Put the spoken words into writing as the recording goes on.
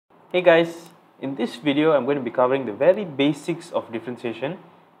Hey guys, in this video I'm going to be covering the very basics of differentiation,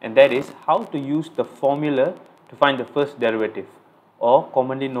 and that is how to use the formula to find the first derivative, or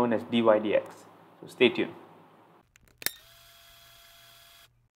commonly known as dy dx. So stay tuned.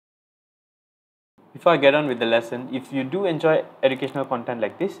 Before I get on with the lesson, if you do enjoy educational content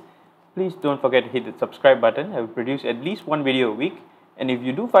like this, please don't forget to hit the subscribe button. I will produce at least one video a week, and if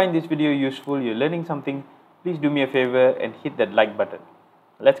you do find this video useful, you're learning something, please do me a favor and hit that like button.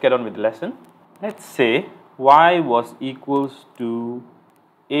 Let's get on with the lesson. Let's say y was equals to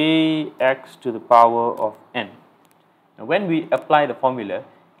ax to the power of n. Now when we apply the formula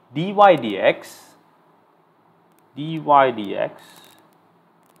dy dx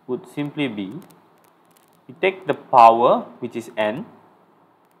would simply be, we take the power, which is n,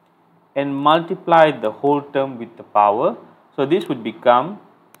 and multiply the whole term with the power. So this would become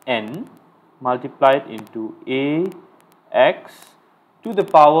n multiplied into ax to the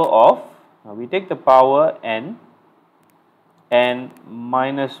power of, now we take the power n and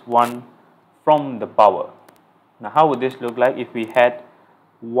minus 1 from the power. Now how would this look like if we had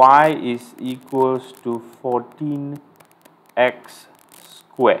y is equals to 14x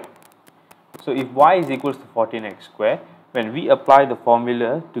squared? So if y is equals to 14x squared, when we apply the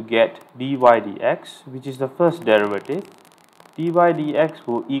formula to get dy dx, which is the first derivative, dy dx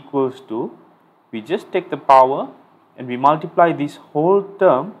will equals to, we just take the power and we multiply this whole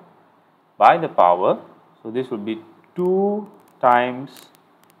term by the power. So this will be 2 times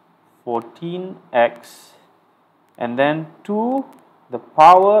 14x, and then to the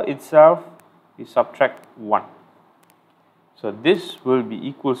power itself we subtract 1. So this will be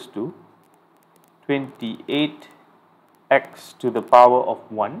equals to 28x to the power of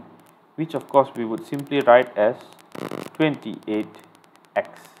 1, which of course we would simply write as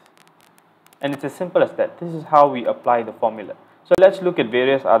 28x. And it's as simple as that. This is how we apply the formula. So let's look at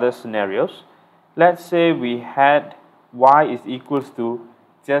various other scenarios. Let's say we had y is equals to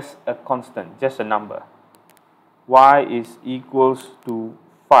just a constant, just a number. Y is equals to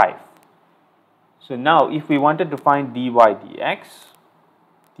 5. So now if we wanted to find dy dx,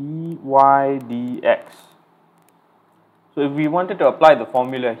 so if we wanted to apply the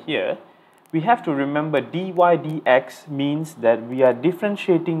formula here, we have to remember dy dx means that we are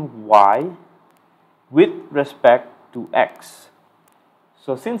differentiating y with respect to x.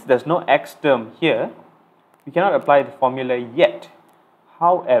 So since there's no x term here, we cannot apply the formula yet.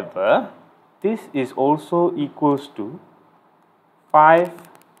 However, this is also equals to 5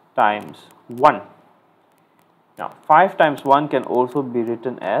 times 1. Now 5 times 1 can also be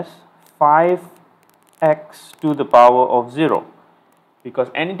written as 5x to the power of 0, because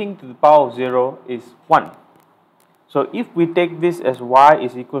anything to the power of 0 is 1. So if we take this as y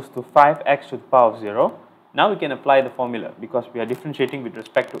is equals to 5x to the power of 0, now we can apply the formula because we are differentiating with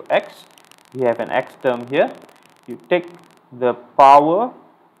respect to x. We have an x term here. You take the power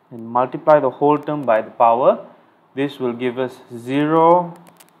and multiply the whole term by the power. This will give us 0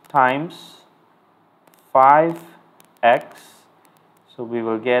 times 5x. So we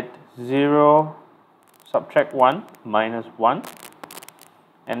will get 0, subtract 1, minus 1.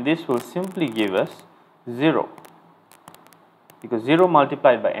 And this will simply give us 0. Because 0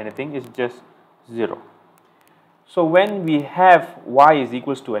 multiplied by anything is just 0. So when we have y is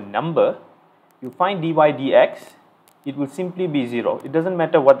equals to a number, you find dy dx, it will simply be 0. It doesn't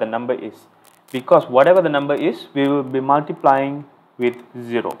matter what the number is, because whatever the number is, we will be multiplying with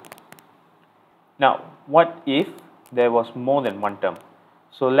 0. Now, what if there was more than one term?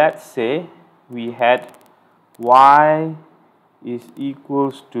 So let's say we had y is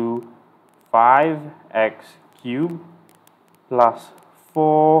equals to 5x cubed plus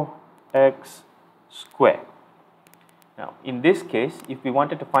 4x squared. Now in this case, if we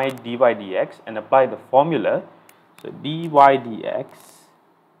wanted to find dy dx and apply the formula, so dy dx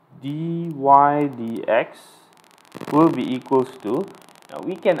will be equals to, now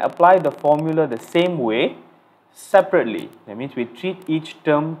we can apply the formula the same way separately. That means we treat each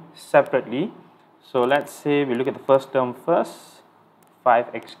term separately. So let's say we look at the first term first,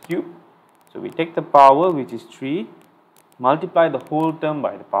 5x cubed. So we take the power, which is 3, multiply the whole term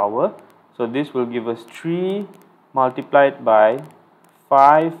by the power. So this will give us 3 multiplied by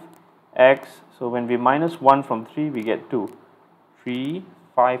 5x. So when we minus 1 from 3, we get 2.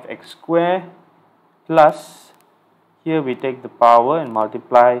 5x squared plus, here we take the power and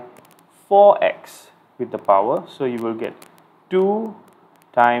multiply 4x with the power. So you will get 2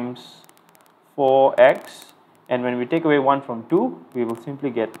 times 4x. And when we take away 1 from 2, we will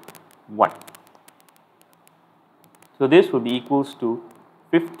simply get 1. So this will be equals to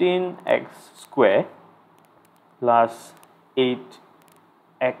 15x squared plus 8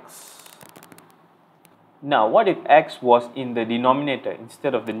 x. Now, what if x was in the denominator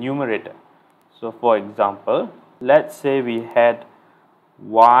instead of the numerator? So, for example, let's say we had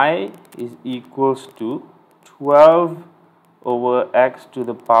y is equals to 12 over x to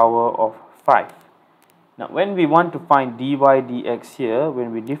the power of 5. Now, when we want to find dy dx here,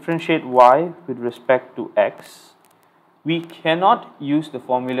 when we differentiate y with respect to x, we cannot use the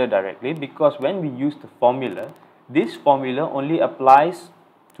formula directly, because when we use the formula, this formula only applies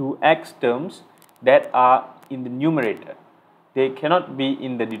to x terms that are in the numerator. They cannot be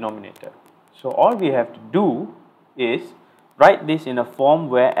in the denominator. So all we have to do is write this in a form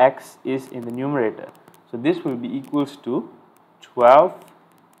where x is in the numerator. So this will be equals to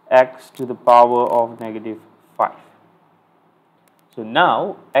 12x to the power of negative 5. So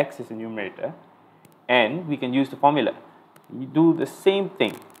now x is a numerator and we can use the formula. We do the same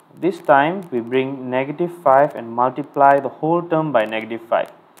thing. This time we bring negative 5 and multiply the whole term by negative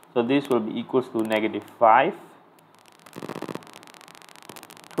 5. So this will be equals to negative 5,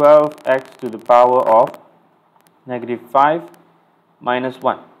 12x to the power of negative 5 minus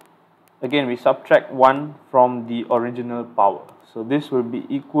 1. Again, we subtract 1 from the original power. So this will be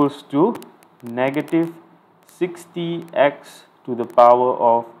equals to negative 60x to the power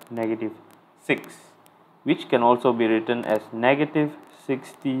of negative 6, which can also be written as negative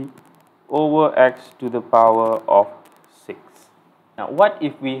 60 over x to the power of 6. Now, what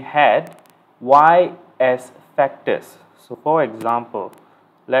if we had y as factors? So, for example,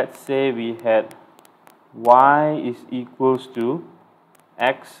 let's say we had y is equals to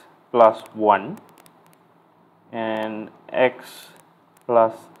x plus 1 and x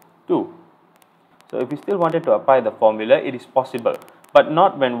plus 2. So, if we still wanted to apply the formula, it is possible, but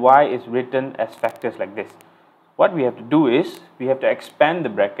not when y is written as factors like this. What we have to do is, we have to expand the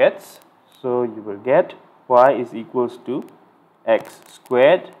brackets. So, you will get y is equals to x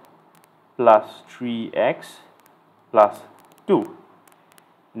squared plus 3x plus 2.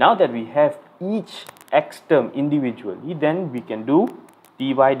 Now that we have each x term individually, then we can do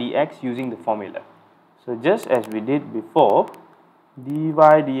dy dx using the formula. So just as we did before, dy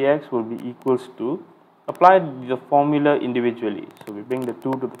dx will be equals to, apply the formula individually. So we bring the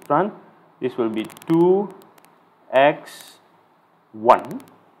 2 to the front. This will be 2x 1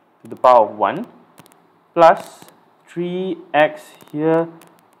 to the power of 1 plus 3x here,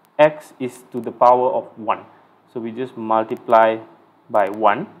 x is to the power of 1. So we just multiply by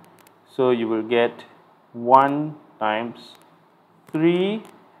 1. So you will get 1 times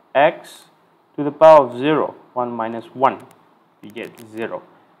 3x to the power of 0. 1 minus 1, we get 0.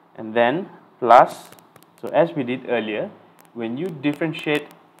 And then plus, so as we did earlier, when you differentiate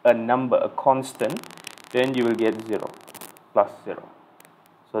a number, a constant, then you will get 0, plus 0.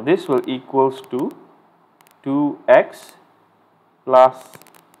 So this will equals to 2x plus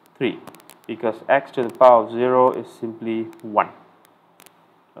 3, because x to the power of 0 is simply 1.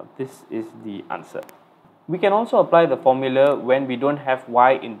 So this is the answer. We can also apply the formula when we don't have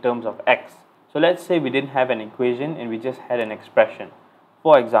y in terms of x. So let's say we didn't have an equation and we just had an expression.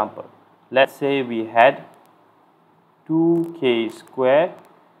 For example, let's say we had 2k squared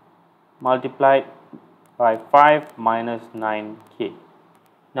multiplied by 5 minus 9k.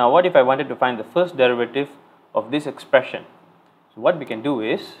 Now what if I wanted to find the first derivative of this expression? So what we can do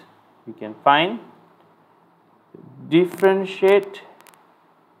is, we can differentiate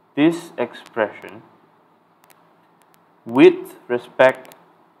this expression with respect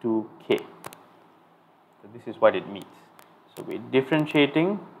to k. So this is what it means. So we're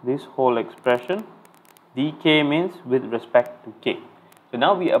differentiating this whole expression. dk means with respect to k. So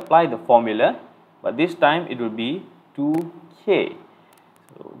now we apply the formula, but this time it will be 2k.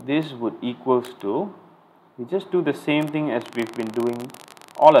 So this would equals to, we just do the same thing as we've been doing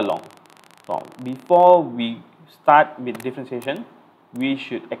all along. So before we start with differentiation, we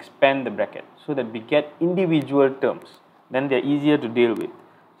should expand the bracket so that we get individual terms. Then they're easier to deal with.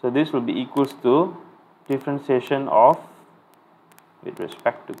 So this will be equals to differentiation of, with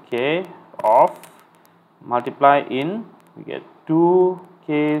respect to k, of, multiply in, we get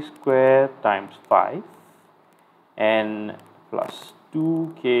 2k squared times 5 and plus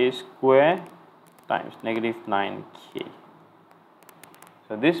 2k squared times negative 9k.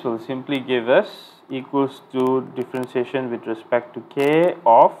 So this will simply give us equals to differentiation with respect to k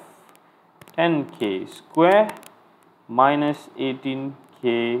of 10k squared minus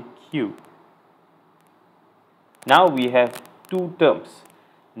 18k cubed. Now we have two terms.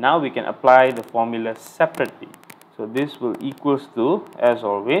 Now we can apply the formula separately. So this will equals to, as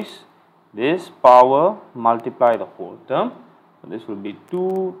always, this power multiply the whole term. So this will be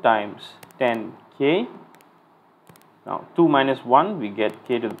 2 times 10k Now 2 minus 1, we get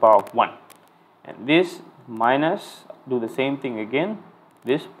k to the power of 1. And this minus, do the same thing again.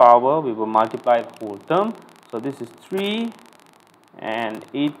 This power, we will multiply the whole term. So this is 3 and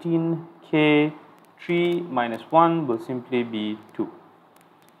 18k. 3 minus 1 will simply be 2.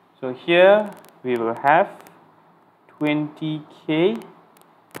 So here we will have 20k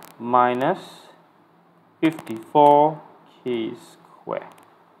minus 54k square.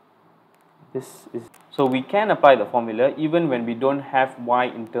 This is, so we can apply the formula even when we don't have y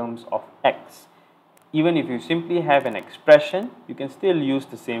in terms of x. Even if you simply have an expression, you can still use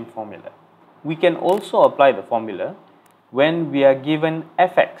the same formula. We can also apply the formula when we are given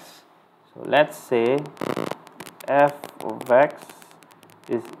fx. So let's say f of x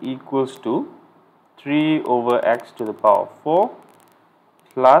is equals to 3 over x to the power of 4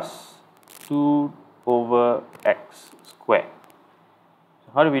 plus 2 over x squared.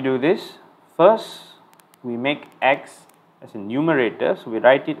 So how do we do this? First, we make x as a numerator, so we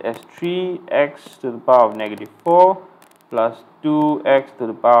write it as 3x to the power of negative 4 plus 2x to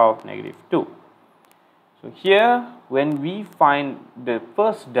the power of negative 2. So here, when we find the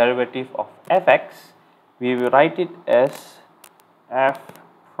first derivative of fx, we will write it as f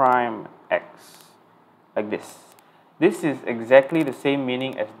prime x, like this. This is exactly the same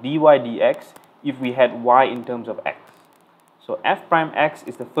meaning as dy dx if we had y in terms of x. So f prime x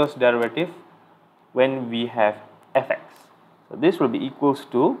is the first derivative when we have fx. So this will be equals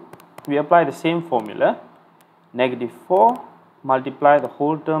to, we apply the same formula, negative 4, multiply the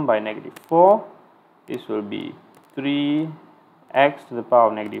whole term by negative 4. This will be 3x to the power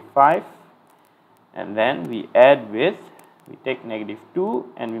of negative 5. And then we add with, we take negative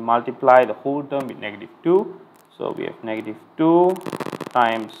 2 and we multiply the whole term with negative 2. So we have negative 2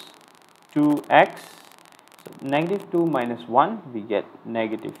 times 2x. So negative 2 minus 1, we get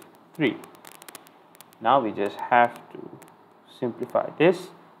negative 3. Now we just have to simplify this.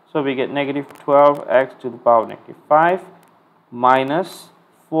 So we get negative 12x to the power of negative 5 minus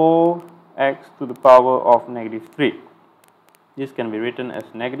 4x to the power of negative 3. This can be written as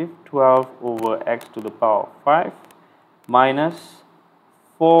negative 12 over x to the power of 5 minus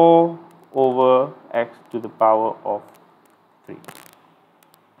 4 over x to the power of 3.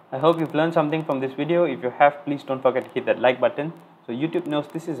 I hope you've learned something from this video. If you have, please don't forget to hit that like button, so YouTube knows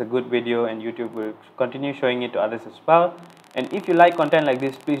this is a good video and YouTube will continue showing it to others as well. And if you like content like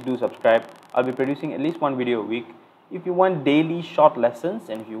this, please do subscribe. I'll be producing at least one video a week. If you want daily short lessons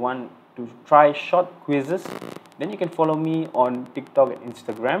and if you want to try short quizzes, then you can follow me on TikTok and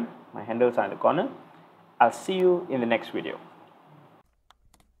Instagram. My handles are in the corner. I'll see you in the next video.